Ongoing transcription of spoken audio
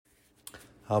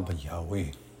Abba Yahweh,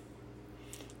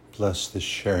 bless the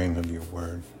sharing of your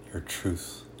word, your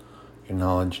truth, your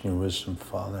knowledge and your wisdom,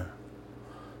 Father.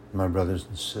 My brothers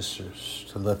and sisters,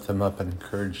 to lift them up and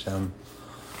encourage them,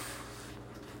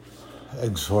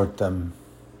 exhort them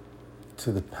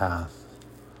to the path,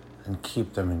 and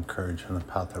keep them encouraged on the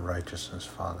path of righteousness,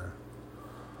 Father.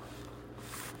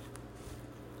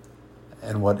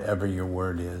 And whatever your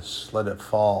word is, let it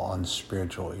fall on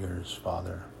spiritual ears,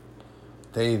 Father.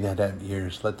 They that have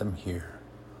ears, let them hear.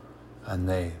 And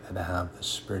they that have the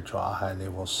spiritual eye, they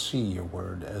will see your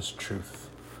word as truth.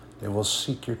 They will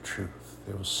seek your truth.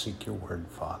 They will seek your word,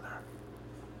 Father.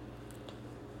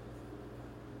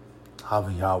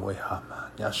 Hava Yahweh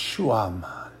Haman, Yeshua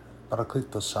Haman,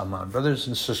 Parakletos Haman. Brothers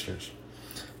and sisters,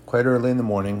 quite early in the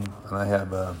morning, and I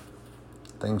have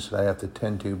things that I have to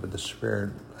tend to, but the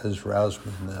Spirit has roused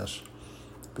me in this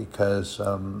because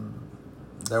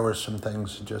there were some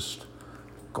things just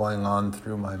going on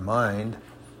through my mind,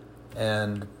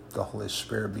 and the Holy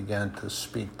Spirit began to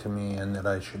speak to me and that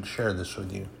I should share this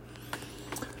with you.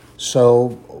 So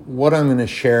what I'm going to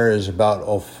share is about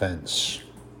offense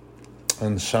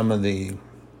and some of the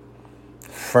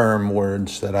firm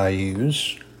words that I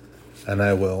use, and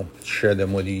I will share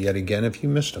them with you yet again if you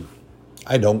missed them.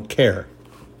 I don't care.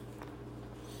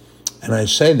 And I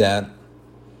say that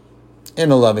in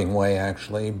a loving way,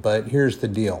 actually, but here's the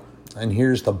deal. And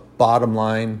here's the bottom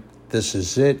line. This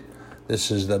is it. This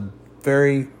is the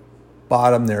very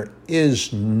bottom. There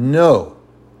is no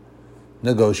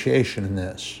negotiation in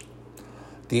this.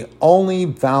 The only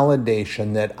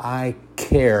validation that I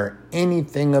care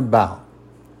anything about,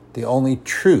 the only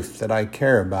truth that I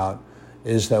care about,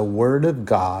 is the Word of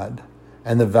God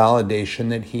and the validation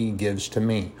that He gives to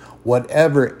me.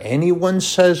 Whatever anyone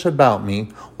says about me,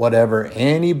 whatever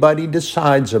anybody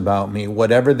decides about me,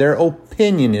 whatever their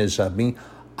opinion is of me,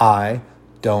 I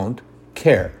don't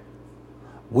care.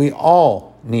 We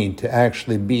all need to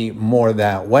actually be more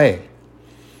that way.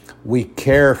 We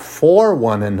care for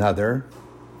one another.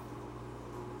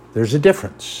 There's a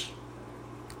difference.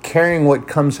 Caring what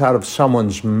comes out of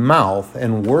someone's mouth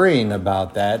and worrying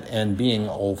about that and being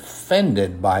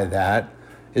offended by that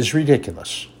is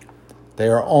ridiculous. They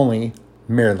are only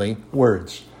merely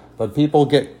words. But people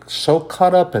get so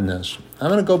caught up in this. I'm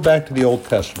going to go back to the Old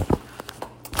Testament,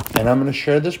 and I'm going to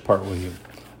share this part with you.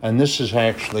 And this is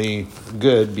actually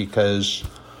good because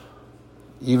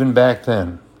even back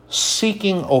then,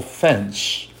 seeking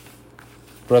offense,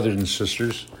 brothers and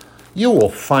sisters, you will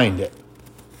find it.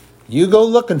 You go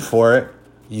looking for it,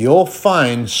 you'll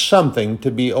find something to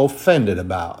be offended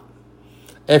about.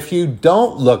 If you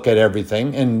don't look at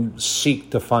everything and seek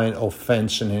to find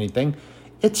offense in anything,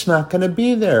 it's not going to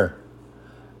be there.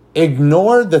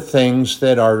 Ignore the things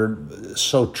that are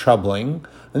so troubling.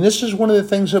 And this is one of the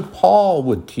things that Paul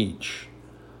would teach.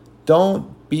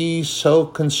 Don't be so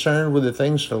concerned with the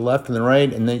things to the left and the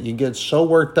right, and that you get so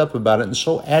worked up about it and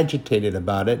so agitated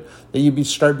about it that you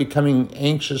start becoming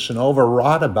anxious and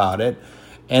overwrought about it,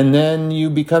 and then you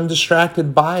become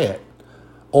distracted by it.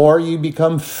 Or you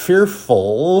become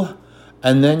fearful,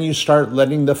 and then you start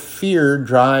letting the fear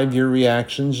drive your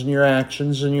reactions and your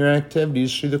actions and your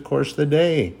activities through the course of the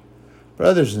day.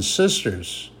 Brothers and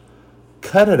sisters,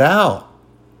 cut it out.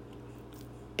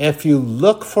 If you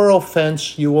look for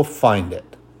offense, you will find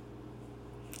it.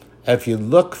 If you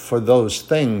look for those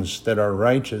things that are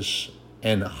righteous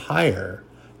and higher,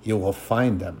 you will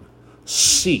find them.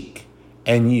 Seek,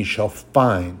 and ye shall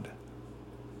find.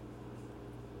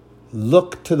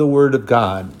 Look to the Word of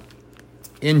God.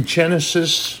 In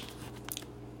Genesis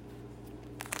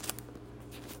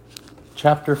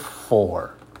chapter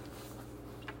 4,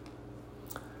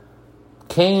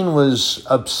 Cain was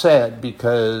upset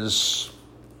because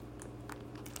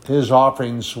his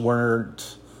offerings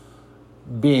weren't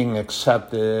being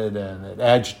accepted, and it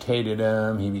agitated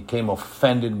him. He became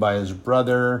offended by his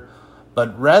brother.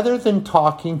 But rather than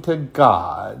talking to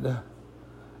God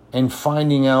and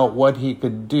finding out what he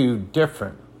could do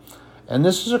different. And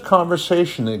this is a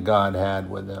conversation that God had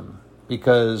with him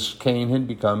because Cain had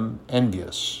become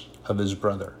envious of his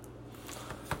brother.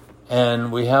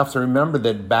 And we have to remember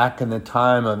that back in the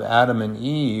time of Adam and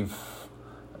Eve,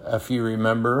 if you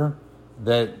remember,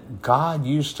 that God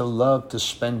used to love to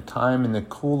spend time in the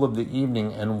cool of the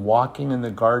evening and walking in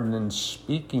the garden and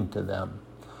speaking to them.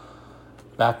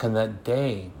 Back in that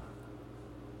day,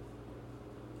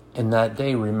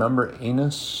 remember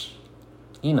Enoch?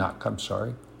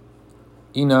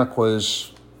 Enoch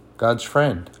was God's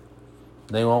friend.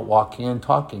 They went walking and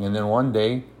talking. And then one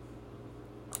day,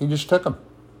 he just took him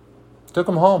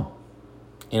home.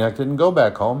 Enoch didn't go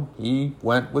back home. He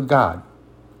went with God.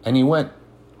 And he went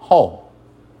home.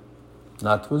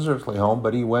 Not to his earthly home,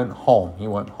 but he went home. He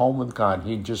went home with God.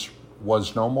 He just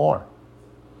was no more.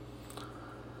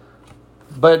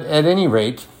 But at any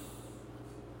rate,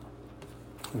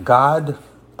 God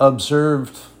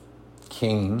observed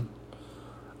Cain,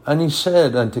 and he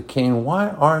said unto Cain, Why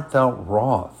art thou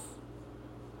wroth?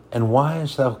 And why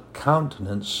is thy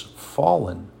countenance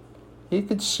fallen? He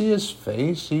could see his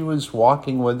face. He was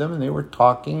walking with him, and they were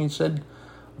talking. He said,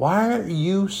 Why are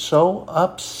you so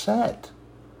upset?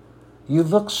 You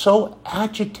look so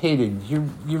agitated.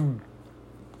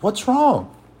 What's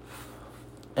wrong?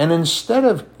 And instead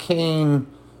of Cain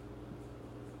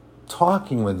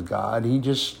talking with God, he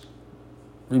just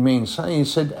remained silent. He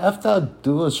said, If thou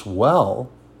doest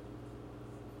well,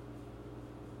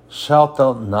 shalt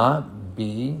thou not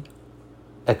be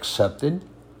accepted?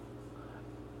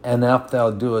 And if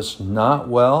thou doest not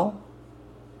well,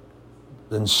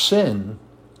 then sin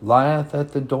lieth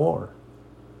at the door,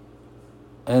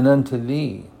 and unto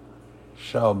thee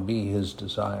shall be his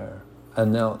desire,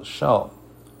 and thou shalt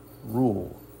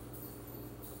rule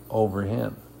over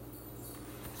him.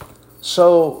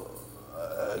 So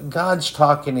God's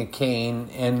talking to Cain,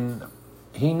 and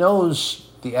he knows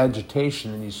the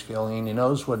agitation that he's feeling. He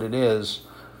knows what it is.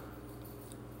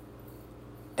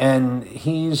 And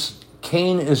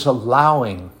Cain is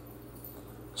allowing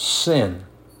sin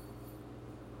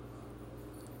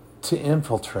to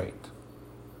infiltrate.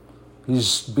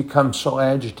 He's become so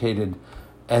agitated,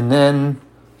 and then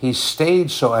he stayed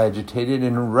so agitated,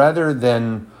 and rather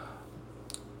than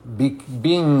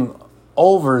being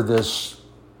over this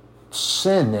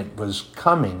sin that was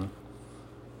coming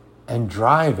and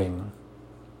driving,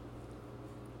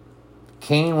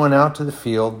 Cain went out to the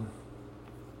field,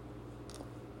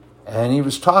 and he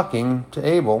was talking to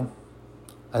Abel,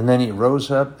 and then he rose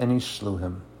up and he slew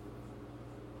him.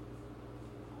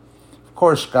 Of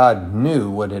course, God knew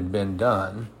what had been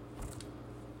done.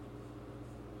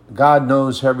 God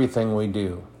knows everything we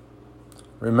do.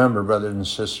 Remember, brothers and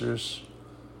sisters,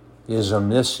 He is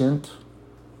omniscient,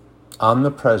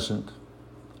 omnipresent,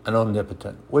 and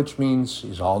omnipotent, which means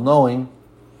He's all-knowing,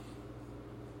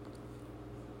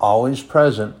 always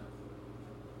present,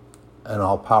 and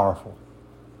all-powerful.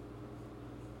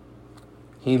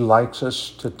 He likes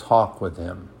us to talk with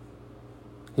Him.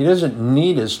 He doesn't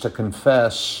need us to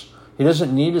confess. He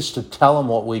doesn't need us to tell Him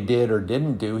what we did or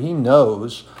didn't do. He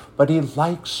knows, but He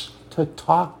likes to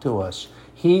talk to us.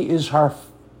 He is our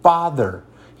Father.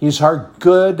 He's our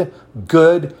good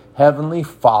Heavenly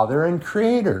Father and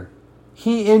Creator.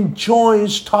 He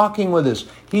enjoys talking with us.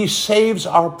 He saves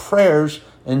our prayers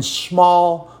in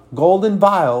small golden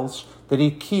vials that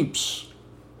He keeps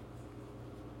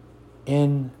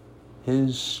in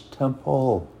His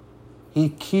temple. He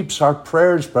keeps our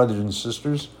prayers, brothers and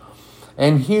sisters.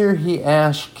 And here He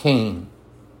asked Cain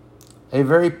a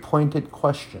very pointed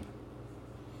question.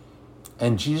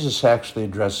 And Jesus actually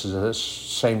addresses this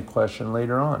same question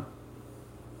later on.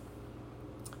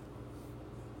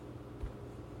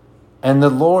 And the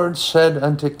Lord said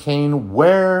unto Cain,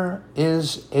 Where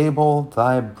is Abel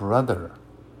thy brother?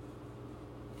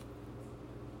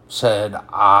 Said,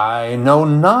 I know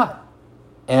not.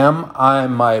 Am I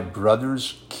my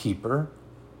brother's keeper?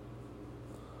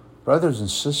 Brothers and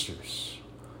sisters,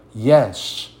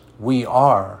 yes, we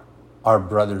are our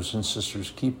brothers and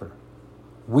sisters' keeper.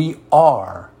 We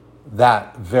are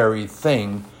that very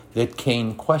thing that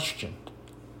Cain questioned.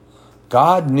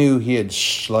 God knew he had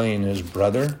slain his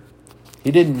brother.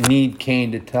 He didn't need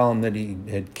Cain to tell him that he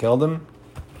had killed him.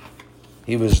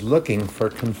 He was looking for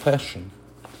confession.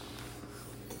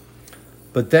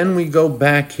 But then we go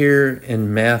back here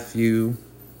in Matthew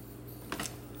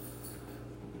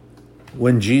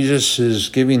when Jesus is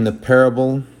giving the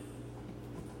parable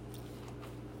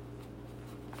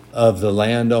of the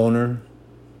landowner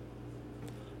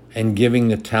and giving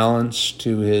the talents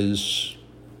to his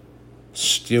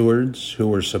stewards who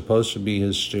were supposed to be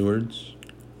his stewards.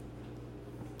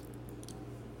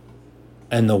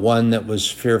 And the one that was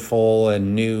fearful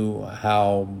and knew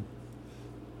how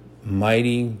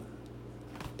mighty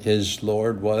his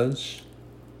Lord was,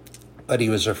 but he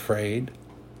was afraid.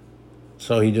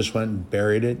 So he just went and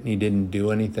buried it, and he didn't do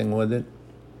anything with it.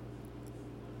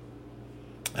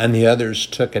 And the others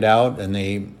took it out, and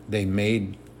they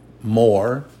made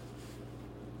more,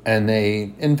 and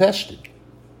they invested.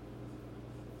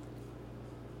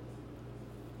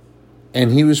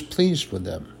 And he was pleased with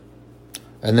them.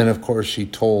 And then, of course, he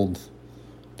told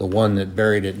the one that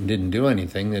buried it and didn't do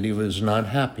anything that he was not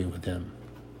happy with him.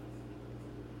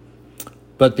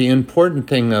 But the important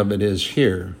thing of it is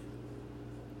here,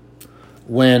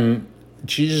 when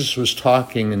Jesus was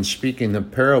talking and speaking the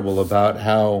parable about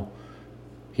how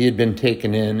He had been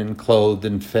taken in and clothed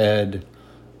and fed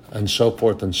and so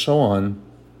forth and so on.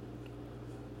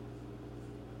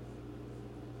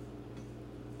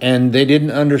 And they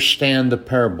didn't understand the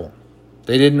parable.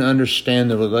 They didn't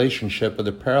understand the relationship or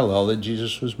the parallel that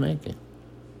Jesus was making.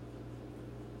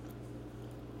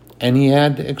 And he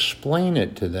had to explain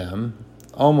it to them,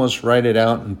 almost write it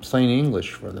out in plain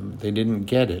English for them. They didn't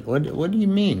get it. What do you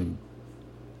mean?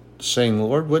 Saying,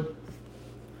 Lord,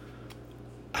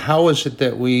 how is it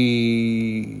that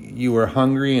you were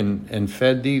hungry and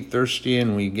fed thee, thirsty,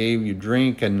 and we gave you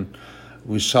drink, and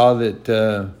we saw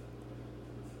that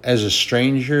as a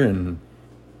stranger and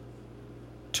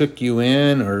took you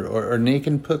in, or naked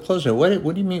and put clothes on?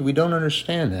 What do you mean? We don't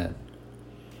understand that.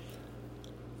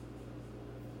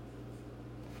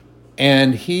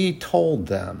 And he told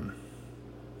them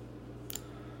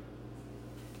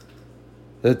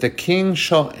that the king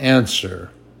shall answer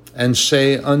and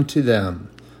say unto them,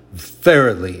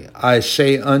 Verily I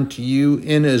say unto you,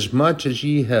 inasmuch as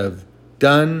ye have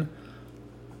done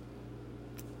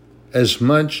as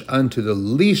much unto the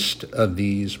least of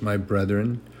these, my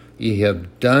brethren, ye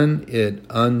have done it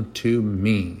unto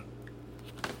me.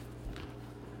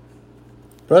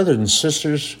 Brothers and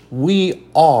sisters, we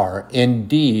are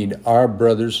indeed our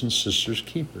brothers and sisters'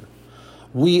 keeper.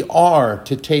 We are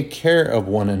to take care of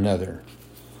one another.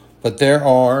 But there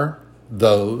are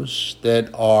those that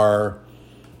are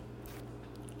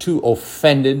too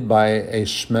offended by a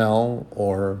smell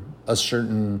or a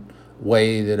certain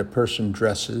way that a person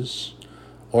dresses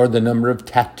or the number of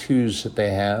tattoos that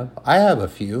they have. I have a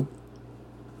few.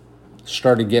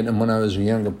 Started getting them when I was a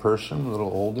younger person, a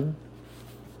little older.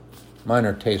 Mine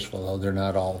are tasteful, though. They're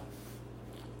not all.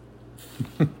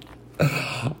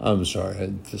 I'm sorry. I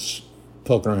just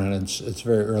poking around. It's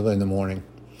very early in the morning.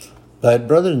 But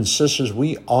brothers and sisters,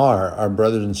 we are our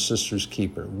brothers and sisters'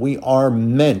 keeper. We are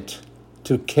meant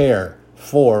to care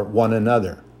for one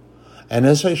another. And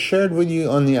as I shared with you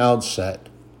on the outset,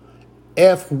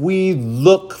 if we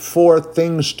look for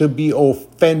things to be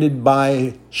offended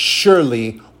by,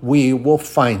 surely we will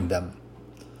find them.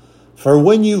 For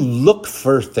when you look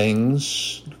for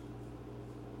things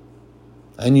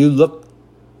and you look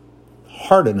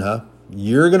hard enough,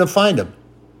 you're going to find them.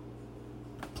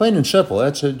 Plain and simple.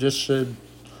 That's just an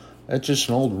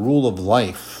old rule of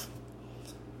life.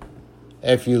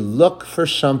 If you look for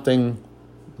something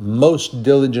most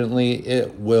diligently,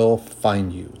 it will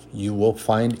find you. You will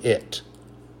find it.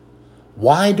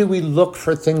 Why do we look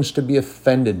for things to be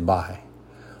offended by?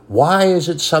 Why is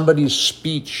it somebody's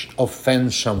speech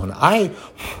offends someone? I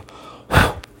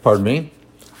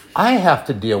have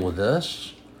to deal with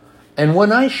this. And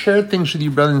when I share things with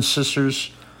you, brothers and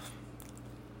sisters,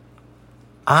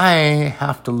 I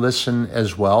have to listen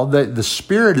as well. The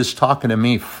Spirit is talking to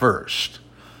me first.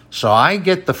 So I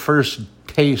get the first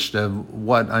taste of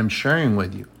what I'm sharing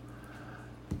with you.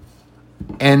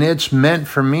 And it's meant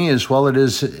for me as well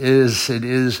as it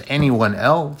is anyone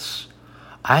else.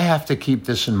 I have to keep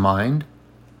this in mind.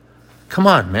 Come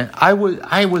on, man. I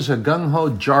was a gung-ho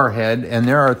jarhead, and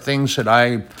there are things that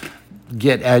I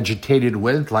get agitated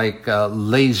with, like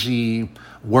lazy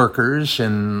workers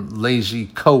and lazy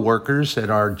co-workers that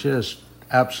are just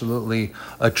absolutely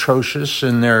atrocious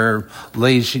in their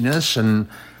laziness.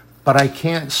 But I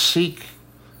can't seek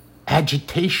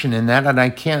agitation in that, and I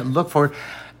can't look for it.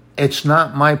 It's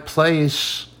not my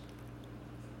place.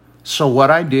 So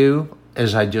what I do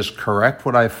is I just correct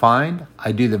what I find.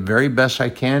 I do the very best I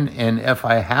can. And if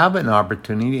I have an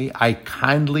opportunity, I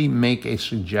kindly make a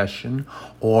suggestion,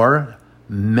 or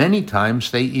many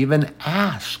times they even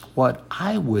ask what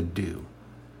I would do.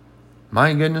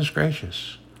 My goodness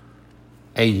gracious.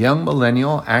 A young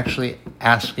millennial actually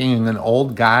asking an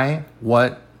old guy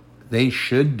what they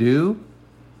should do?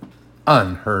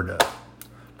 Unheard of.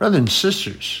 Brothers and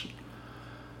sisters,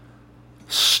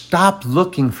 stop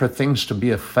looking for things to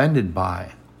be offended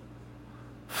by.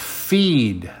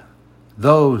 Feed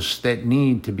those that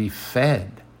need to be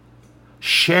fed.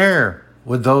 Share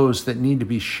with those that need to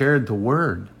be shared the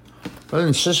word. Brothers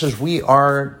and sisters, we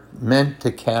are meant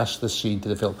to cast the seed to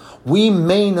the field. We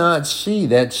may not see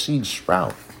that seed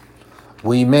sprout.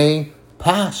 We may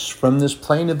pass from this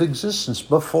plane of existence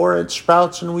before it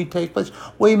sprouts and we take place.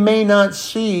 We may not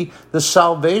see the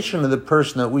salvation of the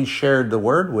person that we shared the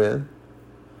word with,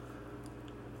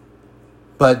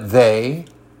 but they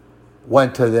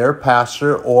went to their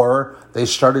pastor, or they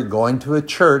started going to a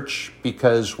church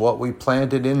because what we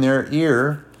planted in their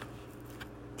ear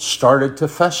started to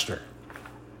fester.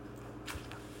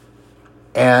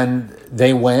 And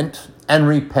they went and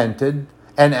repented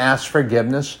and asked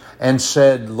forgiveness and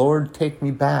said, Lord, take me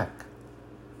back.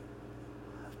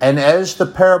 And as the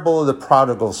parable of the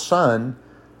prodigal son,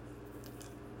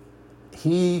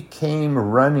 he came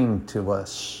running to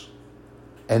us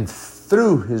and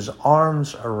threw his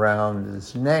arms around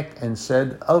his neck and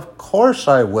said, "Of course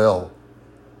I will.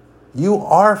 You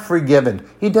are forgiven."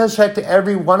 He does that to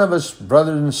every one of us,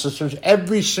 brothers and sisters.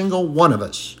 Every single one of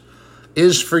us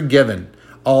is forgiven.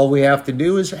 All we have to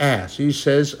do is ask. He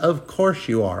says, "Of course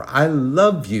you are. I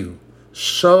love you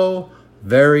so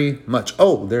very much."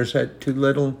 Oh, there's that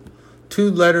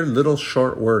two-letter little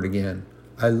short word again.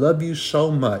 I love you so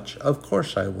much. Of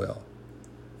course I will.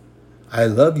 I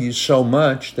love you so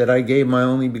much that I gave my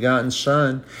only begotten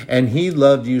son, and he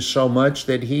loved you so much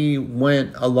that he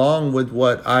went along with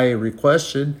what I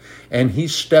requested, and he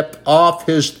stepped off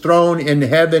his throne in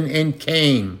heaven and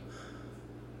came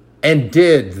and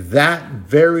did that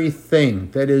very thing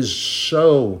that is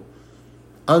so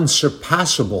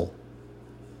unsurpassable,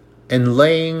 and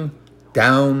laying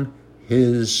down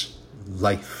his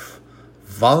life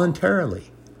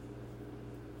voluntarily.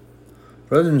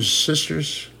 Brothers and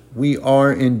sisters, we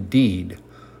are indeed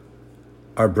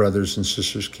our brothers and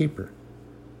sisters' keeper.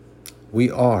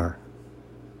 We are.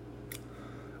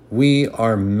 We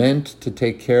are meant to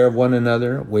take care of one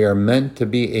another. We are meant to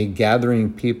be a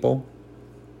gathering people.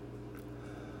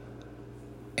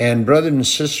 And brothers and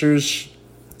sisters,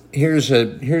 here's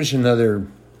another.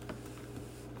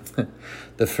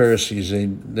 The Pharisees,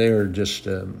 they're just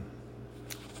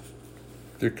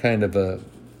they're kind of a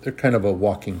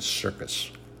walking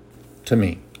circus to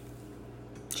me.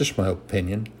 Just my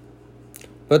opinion.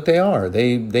 But they are.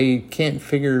 They can't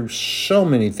figure so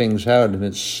many things out,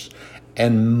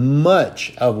 and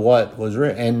much of what was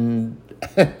written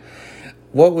and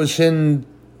what was in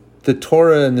the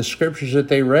Torah and the scriptures that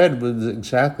they read was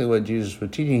exactly what Jesus was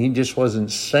teaching. He just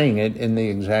wasn't saying it in the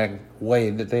exact way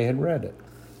that they had read it.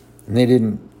 And they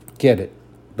didn't get it.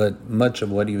 But much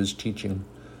of what he was teaching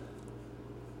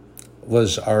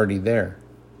was already there.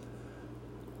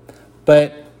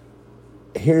 But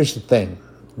here's the thing.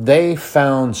 They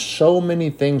found so many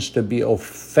things to be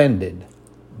offended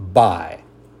by.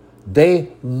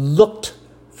 They looked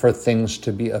for things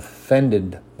to be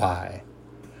offended by.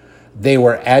 They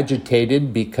were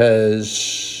agitated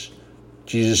because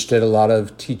Jesus did a lot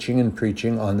of teaching and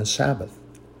preaching on the Sabbath.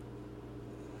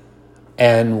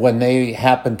 And when they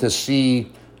happened to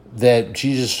see that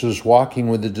Jesus was walking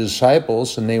with the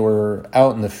disciples and they were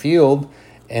out in the field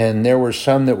and there were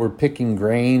some that were picking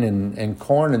grain and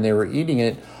corn and they were eating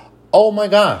it, oh my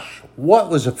gosh, what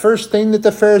was the first thing that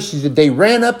the Pharisees did? They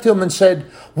ran up to him and said,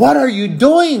 "What are you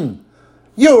doing?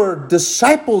 Your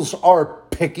disciples are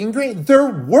picking grain. They're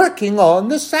working on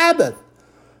the Sabbath."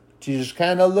 Jesus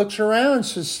kind of looks around and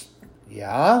says,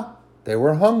 "Yeah, they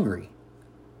were hungry."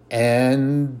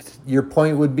 And your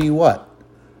point would be what?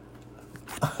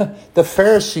 The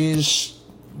Pharisees,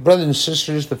 brothers and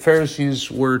sisters, the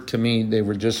Pharisees were, to me, they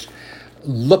were just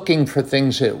looking for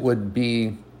things that would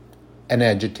be an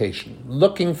agitation,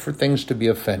 looking for things to be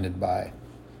offended by.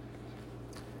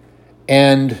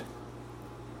 And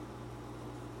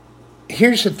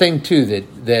here's the thing, too,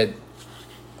 that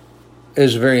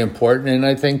is very important, and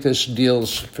I think this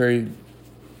deals very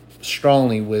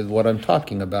strongly with what I'm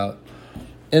talking about.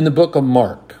 In the book of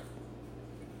Mark,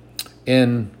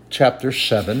 in chapter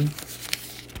 7,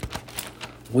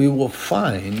 we will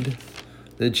find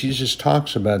that Jesus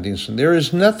talks about these. There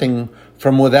is nothing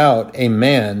from without a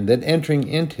man that entering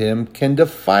into him can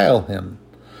defile him,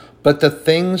 but the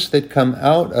things that come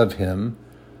out of him,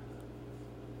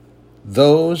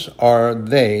 those are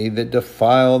they that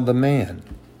defile the man.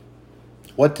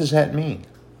 What does that mean?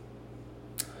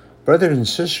 Brothers and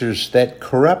sisters, that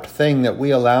corrupt thing that we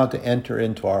allow to enter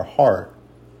into our heart,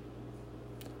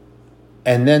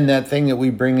 and then that thing that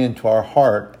we bring into our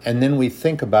heart, and then we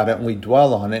think about it and we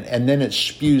dwell on it, and then it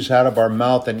spews out of our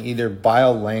mouth in either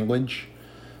vile language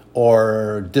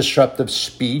or disruptive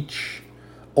speech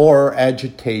or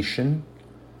agitation.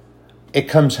 It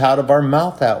comes out of our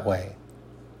mouth that way.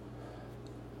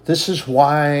 This is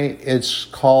why it's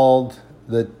called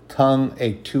the tongue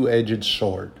a two-edged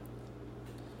sword.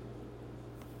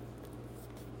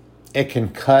 It can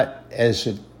cut as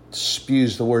it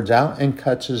spews the words out and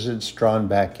cuts as it's drawn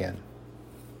back in.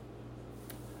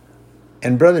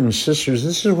 And brothers and sisters,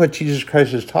 this is what Jesus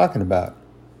Christ is talking about.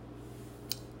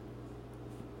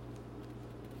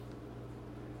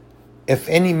 If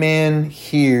any man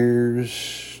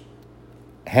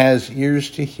has ears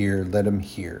to hear, let him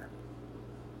hear.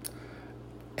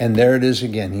 And there it is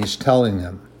again. He's telling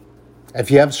them. If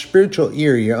you have spiritual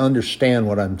ear, you understand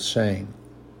what I'm saying.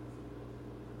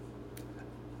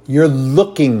 You're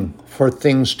looking for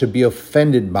things to be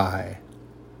offended by.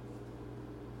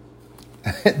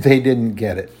 They didn't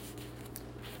get it.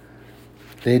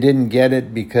 They didn't get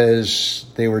it because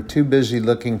they were too busy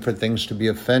looking for things to be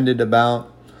offended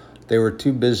about. They were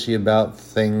too busy about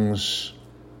things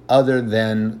other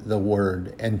than the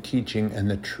word and teaching and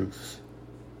the truth.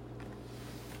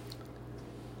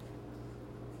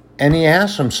 And he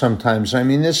asked them sometimes,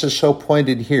 this is so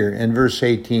pointed here in verse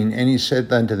 18, and he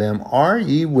said unto them, are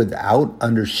ye without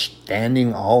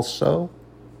understanding also?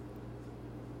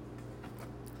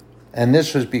 And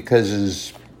this was because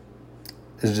his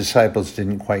disciples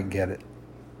didn't quite get it.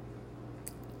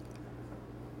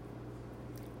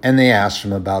 And they asked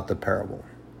him about the parable.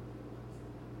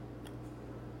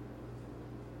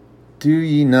 Do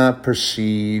ye not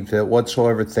perceive that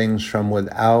whatsoever things from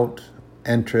without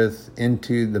entereth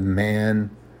into the man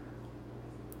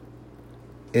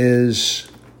it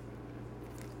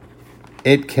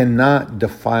cannot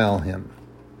defile him,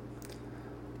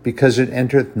 because it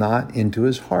entereth not into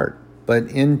his heart, but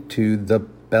into the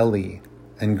belly,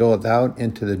 and goeth out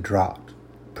into the draught,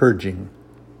 purging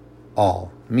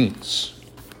all meats.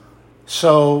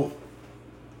 So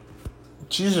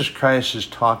Jesus Christ is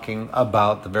talking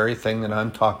about the very thing that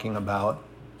I'm talking about.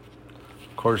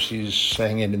 Of course, he's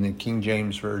saying it in the King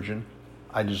James Version.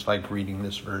 I just like reading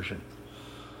this version.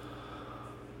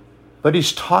 But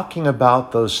he's talking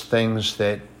about those things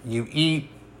that you eat.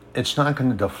 It's not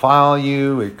going to defile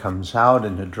you. It comes out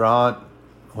in the draught.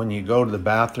 When you go to the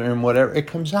bathroom, whatever, it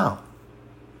comes out.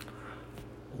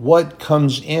 What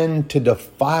comes in to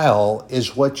defile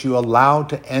is what you allow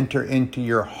to enter into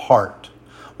your heart.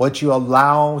 What you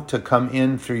allow to come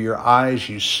in through your eyes,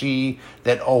 you see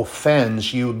that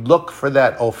offends. You look for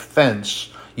that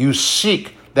offense. You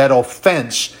seek that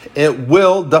offense. It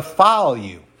will defile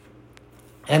you.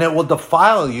 And it will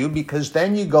defile you because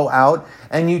then you go out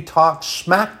and you talk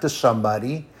smack to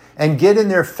somebody and get in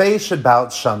their face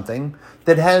about something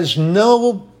that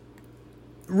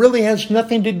really has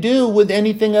nothing to do with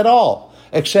anything at all,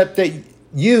 except that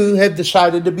you have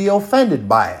decided to be offended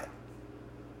by it.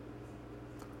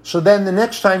 So then the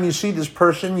next time you see this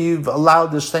person, you've allowed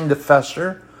this thing to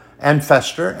fester and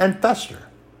fester and fester.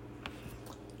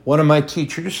 One of my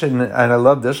teachers, and I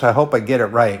love this, I hope I get it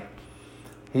right.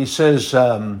 He says,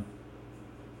 don't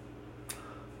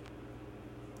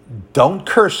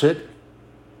curse it,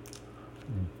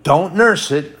 don't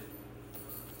nurse it,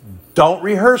 don't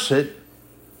rehearse it,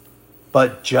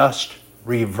 but just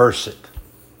reverse it.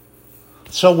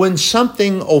 So when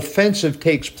something offensive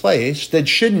takes place that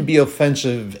shouldn't be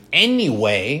offensive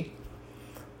anyway,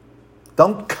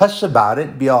 don't cuss about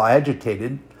it, be all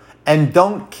agitated, and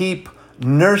don't keep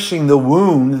nursing the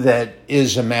wound that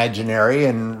is imaginary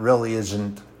and really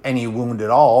isn't any wound at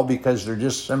all, because they're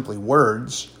just simply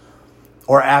words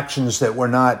or actions that were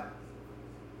not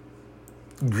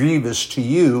grievous to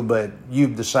you, but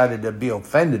you've decided to be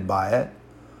offended by it.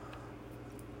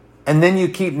 And then you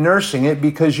keep nursing it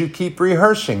because you keep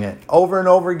rehearsing it over and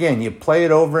over again. You play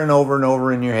it over and over and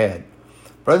over in your head.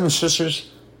 Brothers and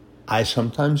sisters, I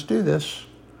sometimes do this.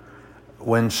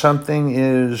 When something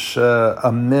is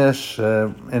amiss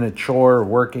in a chore or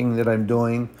working that I'm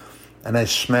doing, and I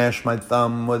smash my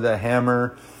thumb with a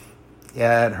hammer,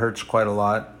 yeah, it hurts quite a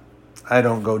lot. I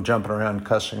don't go jumping around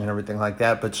cussing and everything like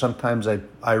that, but sometimes I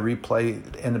replay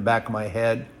it in the back of my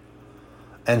head.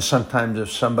 And sometimes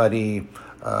if somebody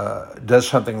does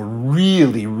something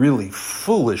really, really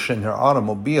foolish in their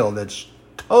automobile that's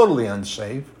totally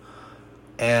unsafe,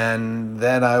 and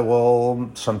then I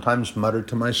will sometimes mutter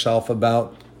to myself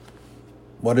about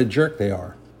what a jerk they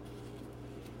are.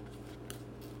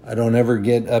 I don't ever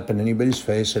get up in anybody's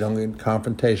face. I don't get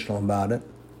confrontational about it.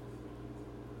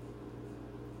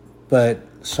 But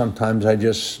sometimes I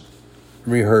just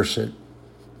rehearse it,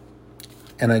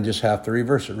 and I just have to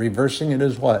reverse it. Reversing it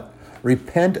is what?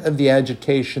 Repent of the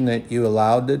agitation that you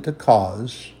allowed it to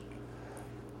cause,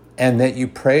 and that you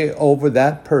pray over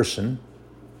that person,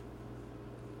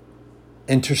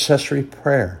 intercessory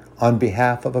prayer on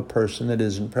behalf of a person that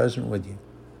isn't present with you.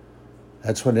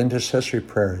 That's what intercessory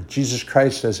prayer is. Jesus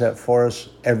Christ does that for us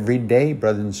every day,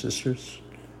 brothers and sisters.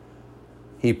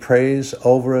 He prays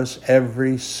over us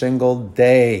every single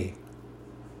day.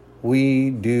 We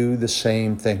do the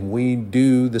same thing. We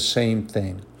do the same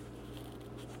thing.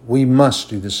 We must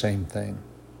do the same thing.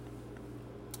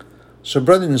 So,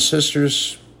 brothers and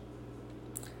sisters,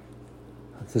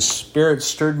 the Spirit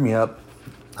stirred me up.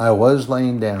 I was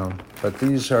laying down, but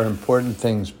these are important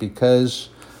things because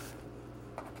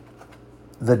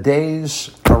the days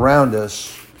around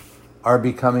us are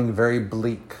becoming very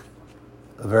bleak,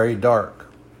 very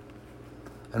dark.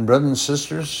 And brothers and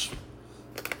sisters,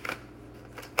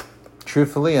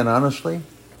 truthfully and honestly,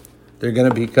 they're going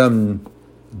to become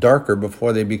darker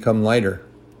before they become lighter.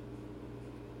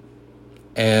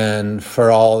 And for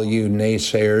all you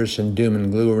naysayers and doom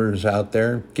and gloomers out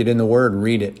there, get in the Word,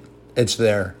 read it. It's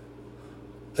there.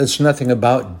 It's nothing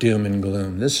about doom and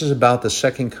gloom. This is about the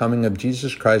second coming of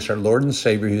Jesus Christ, our Lord and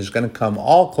Savior, who's going to come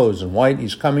all clothed in white.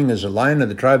 He's coming as a Lion of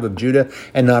the tribe of Judah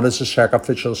and not as a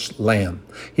sacrificial lamb.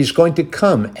 He's going to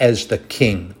come as the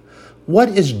King. What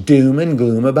is doom and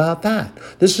gloom about that?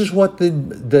 This is what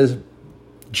the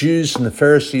Jews and the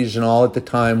Pharisees and all at the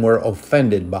time were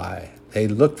offended by. They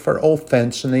looked for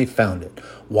offense and they found it.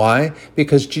 Why?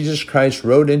 Because Jesus Christ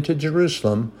rode into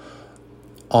Jerusalem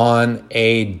on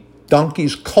a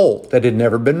donkey's colt that had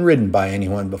never been ridden by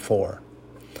anyone before.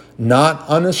 Not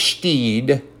on a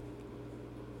steed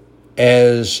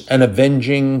as an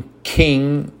avenging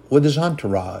king with his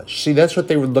entourage. See, that's what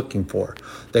they were looking for.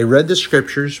 They read the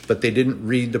scriptures, but they didn't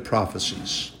read the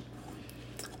prophecies.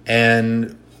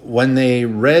 And when they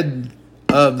read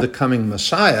of the coming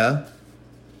Messiah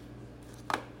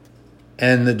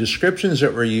and the descriptions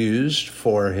that were used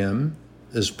for him,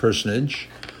 this personage,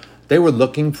 they were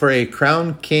looking for a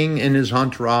crowned king and his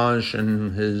entourage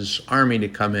and his army to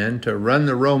come in to run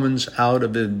the Romans out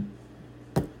of the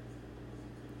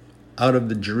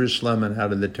Jerusalem and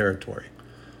out of the territory.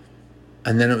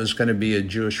 And then it was going to be a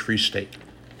Jewish free state.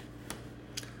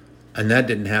 And that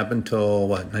didn't happen until,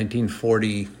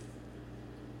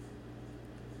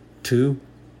 1942,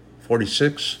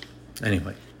 46?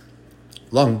 Anyway,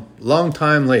 long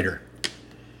time later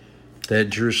that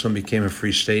Jerusalem became a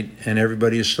free state, and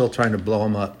everybody is still trying to blow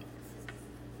them up.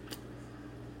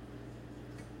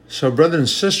 So, brothers and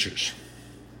sisters,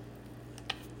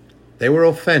 they were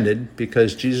offended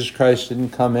because Jesus Christ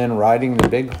didn't come in riding the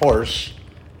big horse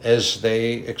as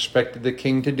they expected the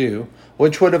king to do,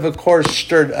 which would have, of course,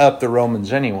 stirred up the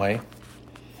Romans anyway.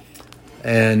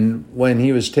 And when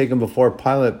he was taken before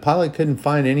Pilate, Pilate couldn't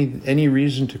find any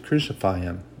reason to crucify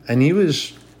him. And he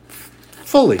was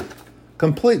fully,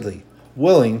 completely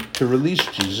willing to release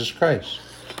Jesus Christ.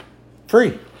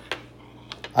 Free.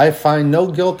 I find no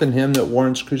guilt in him that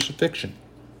warrants crucifixion.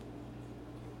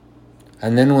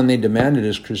 And then when they demanded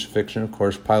his crucifixion, of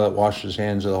course, Pilate washed his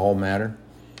hands of the whole matter,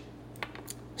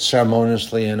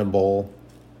 ceremoniously in a bowl,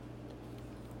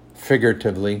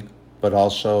 figuratively, but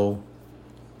also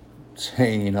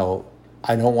saying,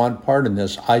 I don't want part in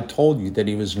this. I told you that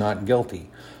he was not guilty.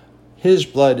 His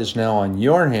blood is now on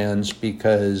your hands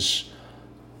because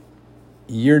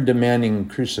you're demanding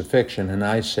crucifixion, and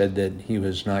I said that he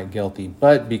was not guilty.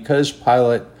 But because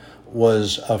Pilate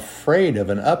was afraid of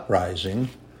an uprising,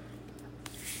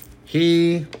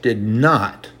 he did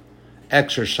not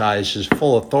exercise his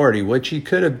full authority, which he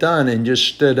could have done and just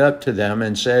stood up to them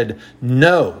and said,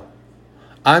 no,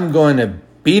 I'm going to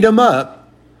beat him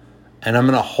up and I'm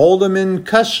going to hold him in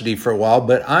custody for a while,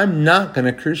 but I'm not going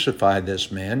to crucify this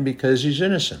man because he's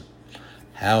innocent.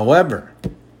 However,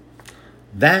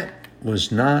 that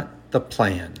was not the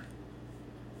plan.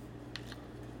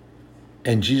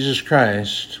 And Jesus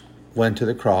Christ went to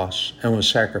the cross and was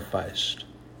sacrificed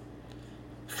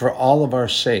for all of our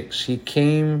sakes. He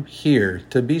came here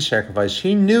to be sacrificed.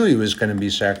 He knew he was going to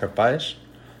be sacrificed.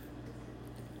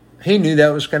 He knew that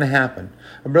was going to happen.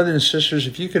 Brothers and sisters,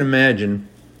 if you can imagine,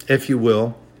 if you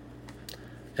will,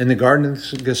 in the Garden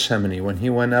of Gethsemane, when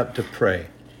he went up to pray,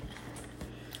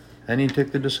 and he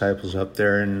took the disciples up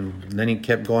there, and then he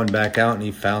kept going back out, and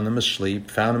he found them asleep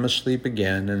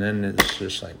again, and then it's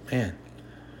just like, man.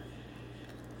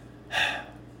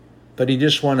 But he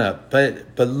just went up.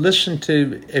 But listen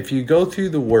to, if you go through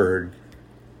the Word,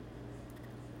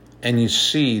 and you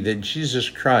see that Jesus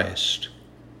Christ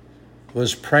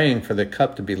was praying for the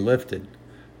cup to be lifted,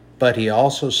 but he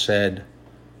also said,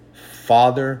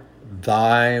 Father,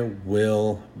 thy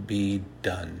will be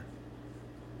done.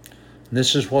 And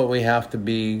this is what we have to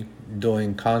be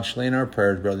doing constantly in our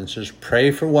prayers, brothers and sisters.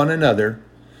 Pray for one another.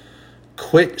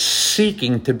 Quit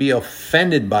seeking to be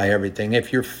offended by everything.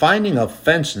 If you're finding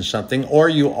offense in something, or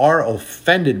you are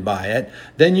offended by it,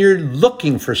 then you're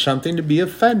looking for something to be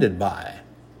offended by.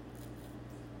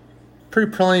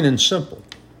 Pretty plain and simple,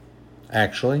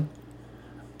 actually.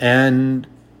 And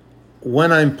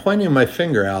when I'm pointing my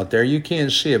finger out there, you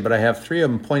can't see it, but I have three of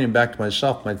them pointing back to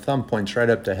myself. My thumb points right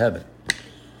up to heaven.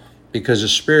 Because the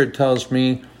Spirit tells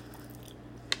me,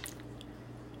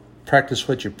 practice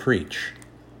what you preach.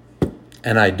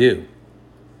 And I do.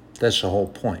 That's the whole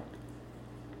point.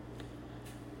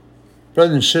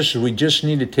 Brothers and sisters, we just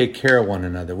need to take care of one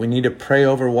another. We need to pray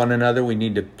over one another. We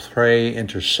need to pray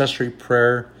intercessory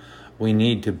prayer. We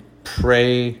need to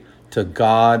pray to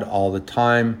God all the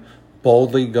time.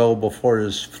 Boldly go before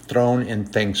his throne in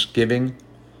thanksgiving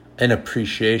and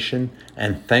appreciation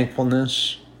and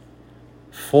thankfulness.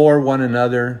 for one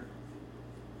another.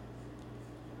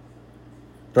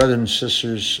 Brothers and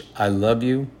sisters, I love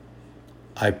you.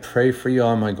 I pray for you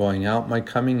on my going out, my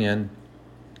coming in.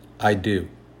 I do.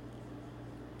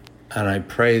 And I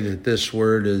pray that this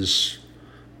word is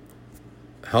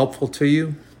helpful to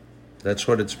you. That's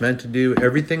what it's meant to do.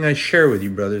 Everything I share with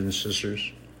you, brothers and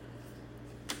sisters,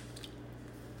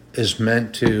 is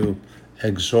meant to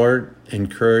exhort,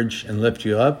 encourage, and lift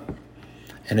you up.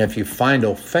 And if you find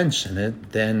offense in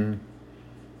it, then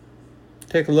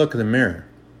take a look in the mirror.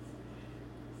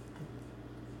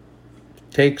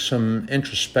 Take some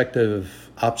introspective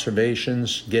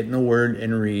observations, get in the Word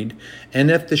and read. And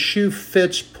if the shoe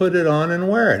fits, put it on and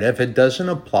wear it. If it doesn't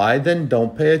apply, then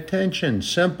don't pay attention.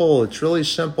 Simple. It's really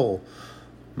simple.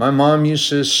 My mom used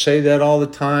to say that all the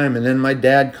time, and then my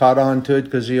dad caught on to it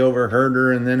because he overheard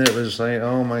her, and then it was like,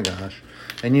 oh my gosh.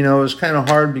 And it was kind of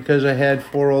hard because I had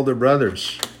 4 older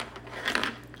brothers.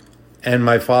 And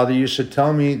my father used to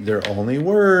tell me, they're only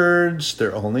words,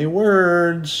 they're only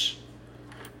words.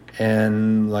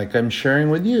 And like I'm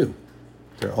sharing with you,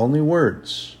 they're only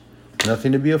words.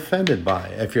 Nothing to be offended by.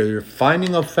 If you're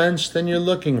finding offense, then you're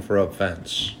looking for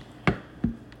offense.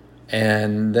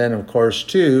 And then, of course,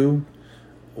 too,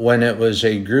 when it was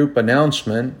a group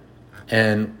announcement,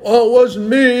 and, oh, it wasn't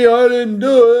me, I didn't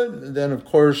do it, then, of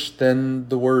course, then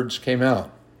the words came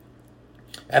out.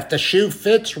 If the shoe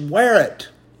fits, wear it.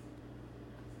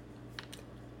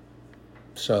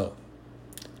 So,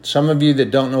 some of you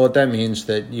that don't know what that means,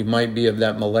 that you might be of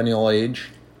that millennial age,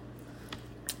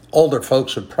 older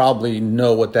folks would probably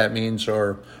know what that means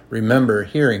or remember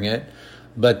hearing it.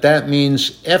 But that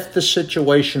means if the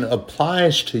situation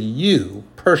applies to you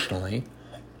personally,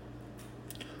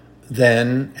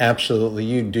 then absolutely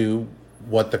you do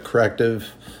what the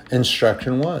corrective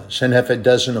instruction was. And if it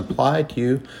doesn't apply to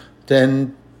you,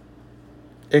 then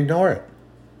ignore it.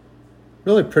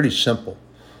 Really pretty simple.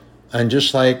 And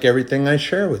just like everything I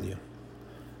share with you,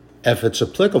 if it's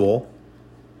applicable,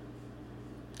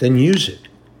 then use it.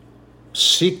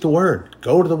 Seek the Word.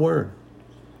 Go to the Word.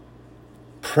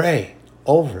 Pray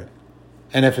over it.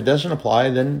 And if it doesn't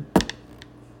apply, then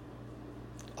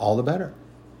all the better.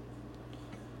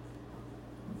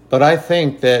 But I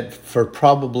think that for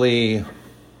probably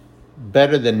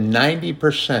better than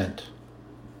 90%,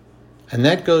 and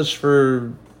that goes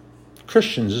for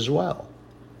Christians as well.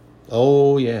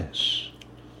 Oh, yes.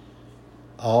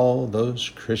 All those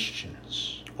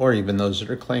Christians, or even those that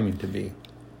are claiming to be.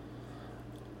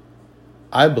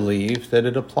 I believe that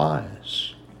it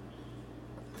applies.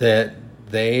 That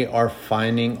they are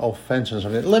finding offense in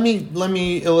something. Let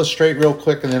me illustrate real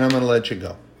quick, and then I'm going to let you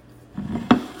go.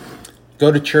 Go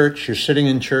to church. You're sitting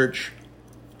in church.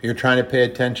 You're trying to pay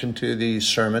attention to the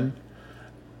sermon.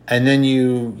 And then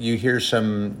you hear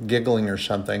some giggling or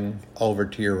something over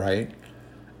to your right.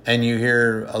 And you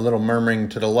hear a little murmuring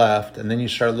to the left, and then you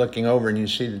start looking over and you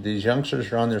see that these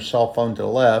youngsters are on their cell phone to the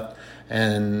left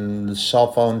and the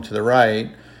cell phone to the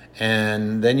right,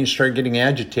 and then you start getting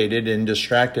agitated and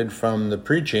distracted from the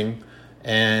preaching,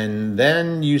 and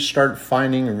then you start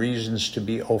finding reasons to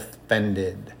be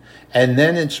offended. And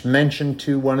then it's mentioned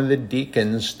to one of the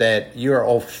deacons that you're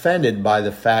offended by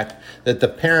the fact that the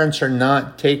parents are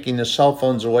not taking the cell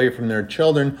phones away from their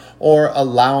children or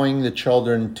allowing the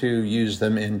children to use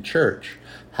them in church.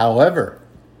 However,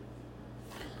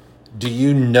 do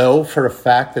you know for a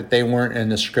fact that they weren't in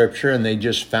the scripture and they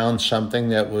just found something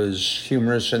that was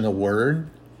humorous in the word?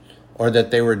 Or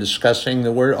that they were discussing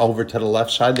the word over to the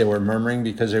left side? They were murmuring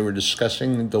because they were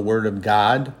discussing the word of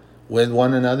God with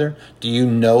one another? Do you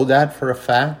know that for a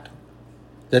fact?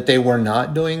 That they were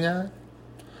not doing that?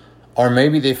 Or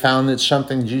maybe they found that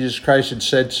something Jesus Christ had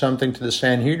said something to the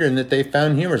Sanhedrin that they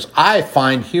found humorous. I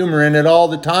find humor in it all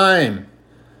the time.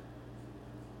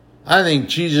 I think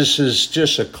Jesus is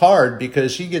just a card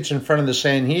because he gets in front of the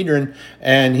Sanhedrin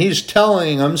and he's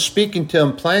telling them, speaking to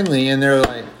them plainly, and they're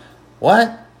like,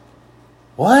 what?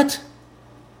 What?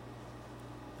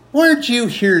 Where'd you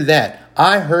hear that?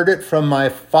 I heard it from my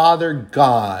Father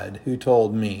God who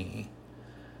told me.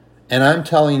 And I'm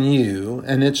telling you,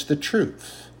 and it's the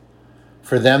truth.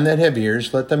 For them that have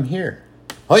ears, let them hear.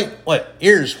 Wait, what?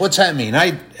 Ears? What's that mean?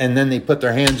 And then they put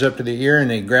their hands up to the ear and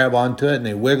they grab onto it and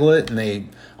they wiggle it and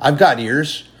I've got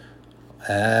ears.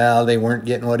 Well, they weren't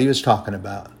getting what he was talking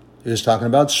about. He was talking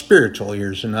about spiritual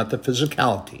ears and not the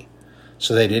physicality.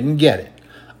 So they didn't get it.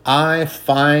 I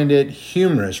find it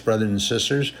humorous, brothers and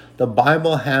sisters. The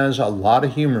Bible has a lot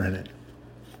of humor in it.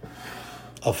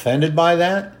 Offended by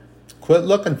that? Quit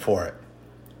looking for it.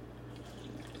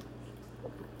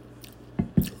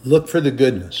 Look for the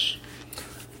goodness.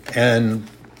 And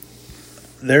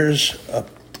there's a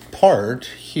part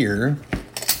here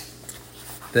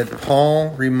that Paul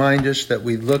reminds us that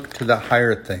we look to the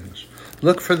higher things.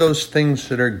 Look for those things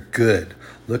that are good.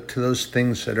 Look to those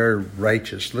things that are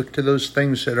righteous. Look to those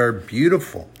things that are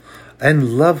beautiful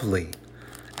and lovely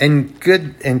and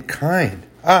good and kind.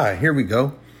 Here we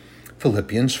go.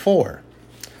 Philippians 4.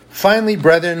 Finally,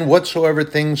 brethren, whatsoever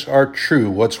things are true,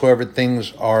 whatsoever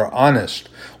things are honest,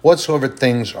 whatsoever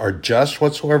things are just,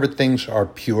 whatsoever things are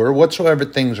pure, whatsoever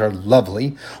things are lovely,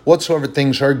 whatsoever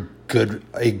things are good,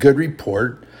 a good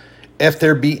report, if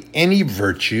there be any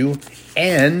virtue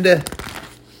and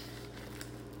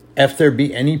if there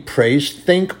be any praise,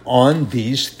 think on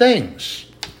these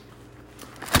things.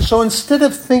 So instead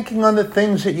of thinking on the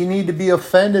things that you need to be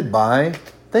offended by,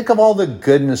 think of all the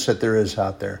goodness that there is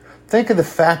out there. Think of the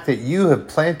fact that you have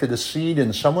planted a seed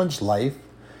in someone's life,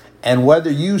 and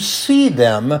whether you see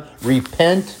them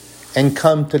repent and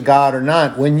come to God or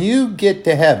not, when you get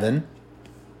to heaven,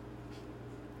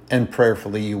 and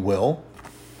prayerfully you will,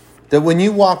 that when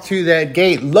you walk through that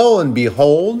gate, lo and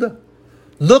behold,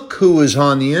 look who is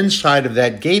on the inside of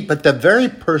that gate, but the very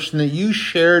person that you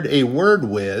shared a word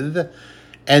with,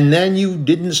 and then you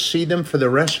didn't see them for the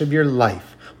rest of your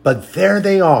life. But there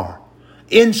they are,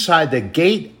 inside the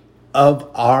gate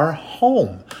of our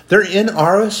home. They're in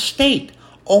our estate.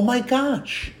 Oh my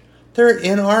gosh. They're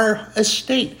in our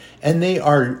estate. And they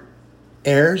are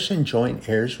heirs and joint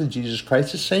heirs with Jesus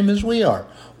Christ, the same as we are.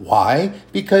 Why?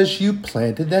 Because you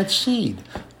planted that seed.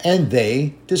 And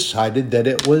they decided that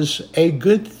it was a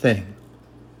good thing,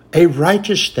 a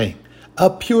righteous thing, a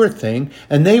pure thing,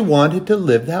 and they wanted to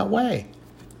live that way.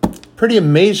 Pretty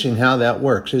amazing how that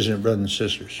works, isn't it, brothers and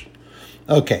sisters?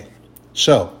 Okay,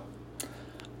 so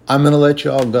I'm going to let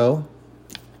you all go.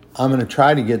 I'm going to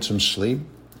try to get some sleep.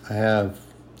 I have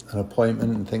an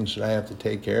appointment and things that I have to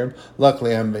take care of.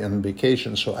 Luckily, I'm on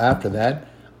vacation, so after that,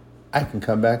 I can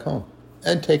come back home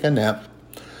and take a nap.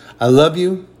 I love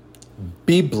you.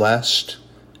 Be blessed.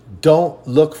 Don't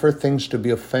look for things to be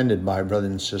offended by,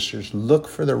 brothers and sisters. Look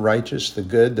for the righteous, the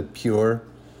good, the pure,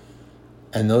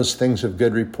 and those things of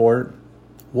good report.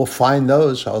 We'll find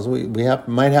those. We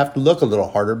might have to look a little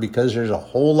harder because there's a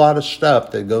whole lot of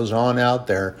stuff that goes on out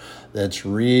there that's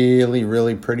really,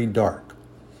 really pretty dark.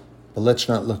 But let's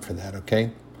not look for that,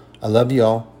 okay? I love you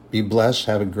all. Be blessed.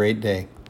 Have a great day.